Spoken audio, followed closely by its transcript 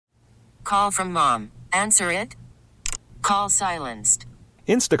call from mom. Answer it. Call silenced.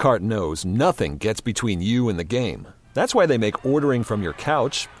 Instacart knows nothing gets between you and the game. That's why they make ordering from your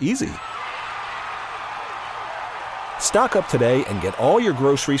couch easy. Stock up today and get all your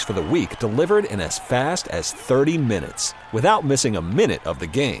groceries for the week delivered in as fast as 30 minutes without missing a minute of the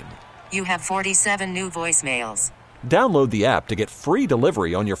game. You have 47 new voicemails. Download the app to get free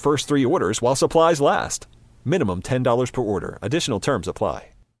delivery on your first 3 orders while supplies last. Minimum $10 per order. Additional terms apply.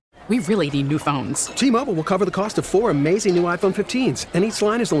 We really need new phones. T-Mobile will cover the cost of 4 amazing new iPhone 15s, and each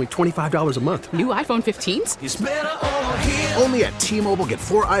line is only $25 a month. New iPhone 15s? It's better over here. Only at T-Mobile, get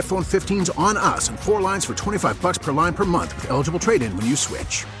 4 iPhone 15s on us and 4 lines for $25 per line per month with eligible trade-in when you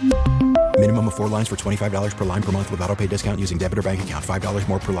switch. Minimum of 4 lines for $25 per line per month with autopay discount using debit or bank account. $5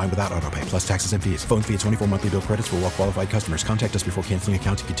 more per line without autopay, plus taxes and fees. Phone fee at 24 monthly bill credits for well-qualified customers. Contact us before canceling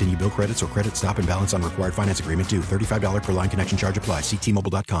account to continue bill credits or credit stop and balance on required finance agreement due. $35 per line connection charge applies. See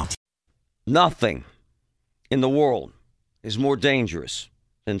T-Mobile.com. Nothing in the world is more dangerous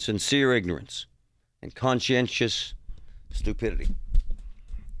than sincere ignorance and conscientious stupidity.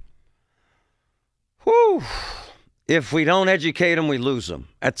 Whew. If we don't educate them, we lose them.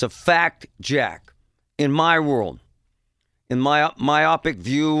 That's a fact, Jack. In my world, in my myopic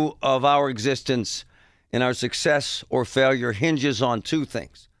view of our existence, and our success or failure hinges on 2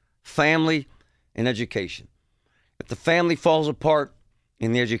 things: family and education. If the family falls apart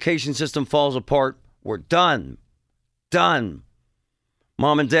and the education system falls apart, we're done. Done.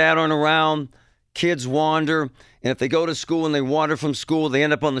 Mom and dad aren't around. Kids wander. And if they go to school and they wander from school, they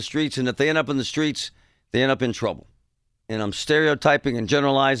end up on the streets. And if they end up in the streets, they end up in trouble. And I'm stereotyping and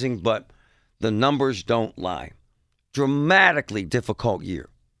generalizing, but the numbers don't lie. Dramatically difficult year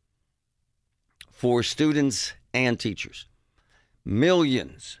for students and teachers.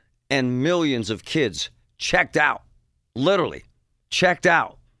 Millions and millions of kids checked out, literally checked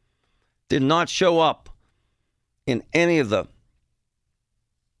out, did not show up in any of the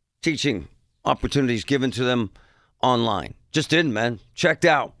teaching opportunities given to them online. Just didn't, man. Checked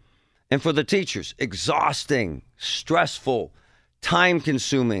out. And for the teachers, exhausting, stressful,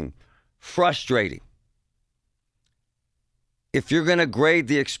 time-consuming, frustrating. If you're going to grade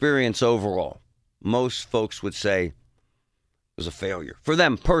the experience overall, most folks would say it was a failure. For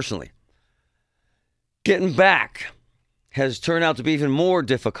them personally. Getting back has turned out to be even more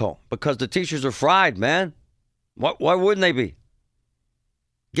difficult because the teachers are fried, man. Why wouldn't they be?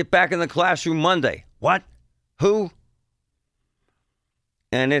 Get back in the classroom Monday. What? Who?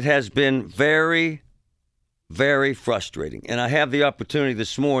 And it has been very, very frustrating. And I have the opportunity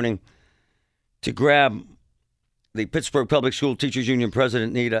this morning to grab the Pittsburgh Public School Teachers Union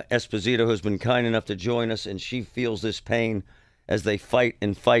President, Nita Esposito, who has been kind enough to join us, and she feels this pain as they fight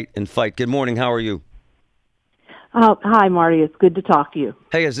and fight and fight. Good morning. How are you? Hi, Marty. It's good to talk to you.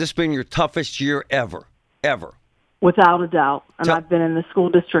 Hey, has this been your toughest year ever? Ever? Without a doubt. And I've been in the school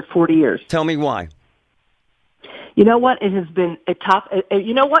district 40 years. Tell me why. You know what? It has been a tough.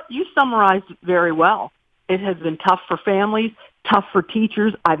 You know what? You summarized it very well. It has been tough for families, tough for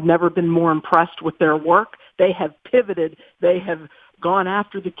teachers. I've never been more impressed with their work. They have pivoted. They have gone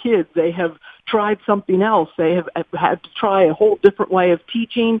after the kids. They have tried something else. They have had to try a whole different way of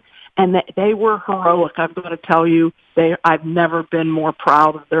teaching. And they were heroic. I've got to tell you, I've never been more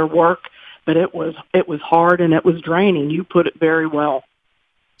proud of their work. But it was hard and it was draining. You put it very well.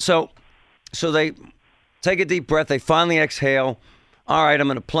 So they take a deep breath. They finally exhale. All right, I'm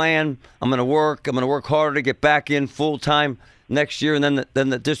going to plan. I'm going to work. I'm going to work harder to get back in full time next year. And then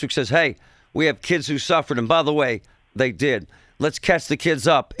the district says, hey, we have kids who suffered. And by the way, they did. Let's catch the kids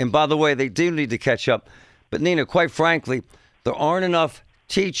up. And by the way, they do need to catch up. But Nina, quite frankly, there aren't enough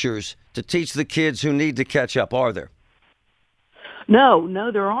teachers to teach the kids who need to catch up, are there?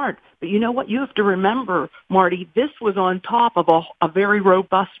 No, there aren't. But you know what? You have to remember, Marty, this was on top of a very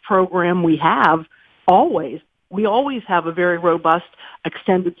robust program we have always. We always have a very robust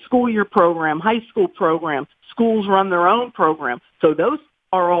extended school year program, high school program. Schools run their own program. So those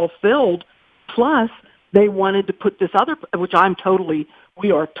are all filled. Plus, they wanted to put this other, which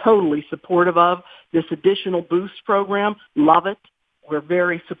we are totally supportive of, this additional boost program. Love it. We're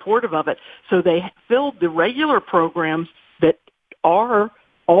very supportive of it. So they filled the regular programs that are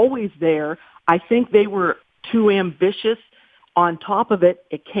always there. I think they were too ambitious. On top of it,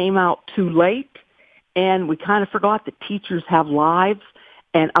 it came out too late, and we kind of forgot that teachers have lives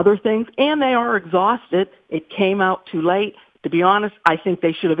and other things, and they are exhausted. It came out too late. To be honest, I think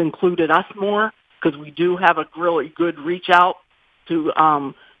they should have included us more because we do have a really good reach out to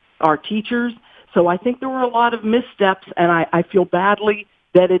our teachers. So I think there were a lot of missteps, and I feel badly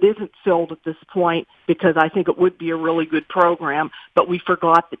that it isn't filled at this point, because I think it would be a really good program, but we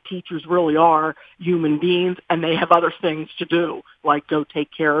forgot that teachers really are human beings and they have other things to do, like go take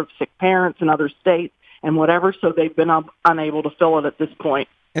care of sick parents in other states and whatever, so they've been unable to fill it at this point.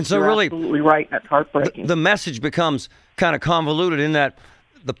 And so You're really, absolutely right, that's heartbreaking. the message becomes kind of convoluted in that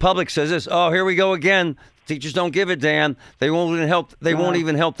the public says this, oh, here we go again. Teachers don't give a damn. They won't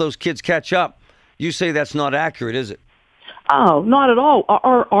even help those kids catch up. You say that's not accurate, is it? Oh, not at all.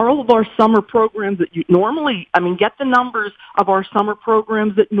 All of our summer programs that you normally, get the numbers of our summer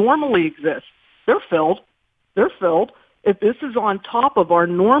programs that normally exist. They're filled. If this is on top of our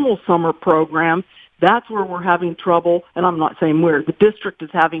normal summer program, that's where we're having trouble. And I'm not saying where. The district is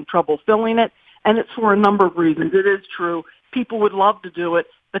having trouble filling it, and it's for a number of reasons. It is true. People would love to do it,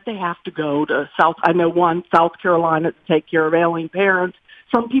 but they have to go to South Carolina to take care of ailing parents.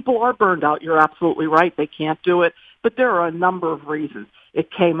 Some people are burned out. You're absolutely right. They can't do it. But there are a number of reasons.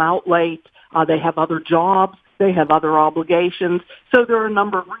 It came out late. They have other jobs. They have other obligations. So there are a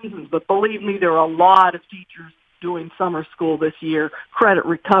number of reasons. But believe me, there are a lot of teachers doing summer school this year, credit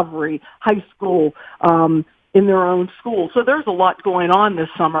recovery, high school, in their own school. So there's a lot going on this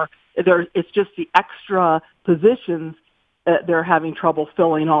summer. It's just the extra positions. They're having trouble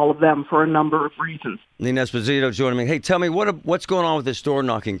filling all of them for a number of reasons. Nina Esposito joining me. Hey, tell me, what's going on with this door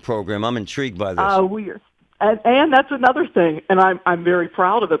knocking program? I'm intrigued by this. And that's another thing, and I'm very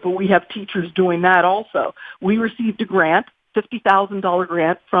proud of it, but we have teachers doing that also. We received a grant, $50,000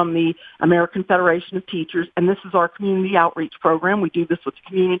 grant from the American Federation of Teachers, and this is our community outreach program. We do this with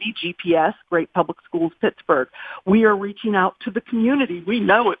Community GPS, Great Public Schools Pittsburgh. We are reaching out to the community. We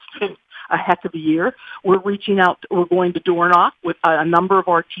know it's been a heck of a year. We're reaching out. We're going to door knock with a number of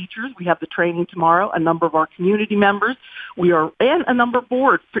our teachers. We have the training tomorrow. A number of our community members. And a number of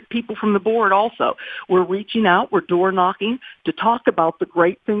people from the board also. We're reaching out. We're door knocking to talk about the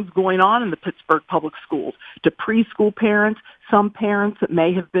great things going on in the Pittsburgh Public Schools. To preschool parents, some parents that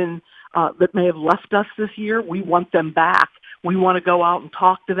may have left us this year. We want them back. We want to go out and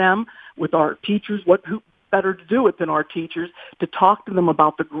talk to them with our teachers. Who better to do it than our teachers, to talk to them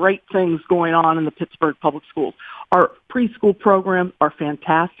about the great things going on in the Pittsburgh Public Schools. Our preschool programs are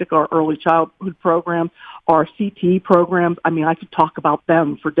fantastic. Our early childhood programs, our CTE programs, I could talk about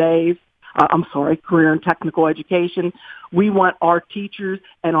them for days. Career and technical education. We want our teachers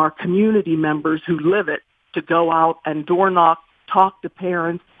and our community members who live it to go out and door knock, talk to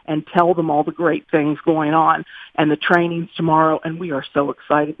parents, and tell them all the great things going on. And the training's tomorrow, and we are so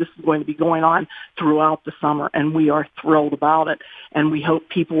excited. This is going to be going on throughout the summer, and we are thrilled about it. And we hope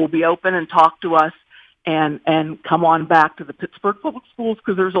people will be open and talk to us and come on back to the Pittsburgh Public Schools,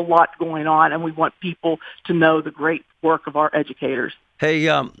 because there's a lot going on, and we want people to know the great work of our educators. Hey,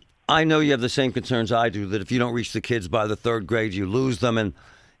 I know you have the same concerns I do, that if you don't reach the kids by the third grade, you lose them.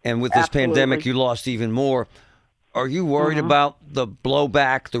 And with this pandemic, you lost even more. Are you worried about the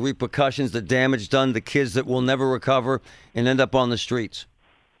blowback, the repercussions, the damage done to kids that will never recover and end up on the streets?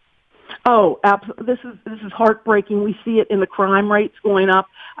 Oh, absolutely. This is heartbreaking. We see it in the crime rates going up.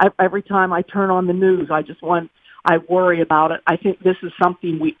 Every time I turn on the news, I worry about it. I think this is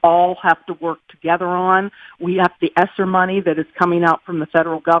something we all have to work together on. We have the ESSER money that is coming out from the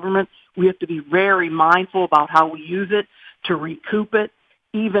federal government. We have to be very mindful about how we use it to recoup it.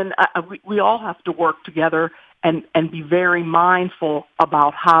 We all have to work together and be very mindful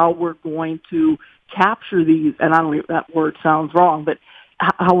about how we're going to capture these, and I don't know if that word sounds wrong, but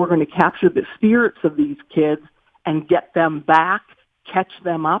how we're going to capture the spirits of these kids and get them back, catch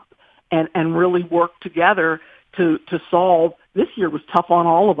them up, and really work together to solve. This year was tough on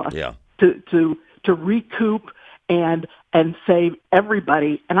all of us. Yeah. To recoup and save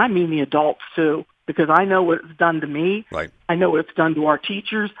everybody, and I mean the adults too, because I know what it's done to me. Right. I know what it's done to our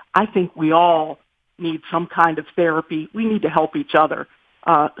teachers. I think we all need some kind of therapy. We need to help each other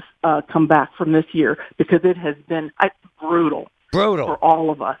come back from this year, because it has been brutal for all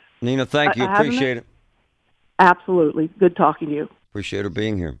of us. Nina, thank you. Appreciate it. Absolutely. Good talking to you. Appreciate her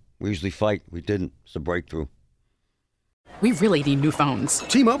being here. We usually fight. We didn't. It's a breakthrough. We really need new phones.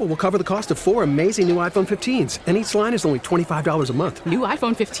 T-Mobile will cover the cost of 4 amazing new iPhone 15s, and each line is only $25 a month. New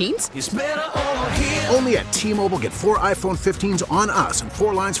iPhone 15s? It's better over here. Only at T-Mobile, get 4 iPhone 15s on us and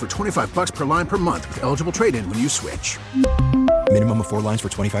 4 lines for $25 per line per month with eligible trade-in when you switch. Minimum of 4 lines for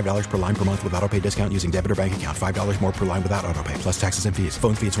 $25 per line per month with autopay discount using debit or bank account. $5 more per line without autopay, plus taxes and fees.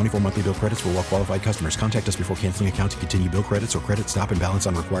 Phone fee at 24 monthly bill credits for well-qualified customers. Contact us before canceling account to continue bill credits or credit stop and balance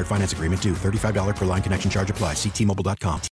on required finance agreement due. $35 per line connection charge applies. See T-Mobile.com.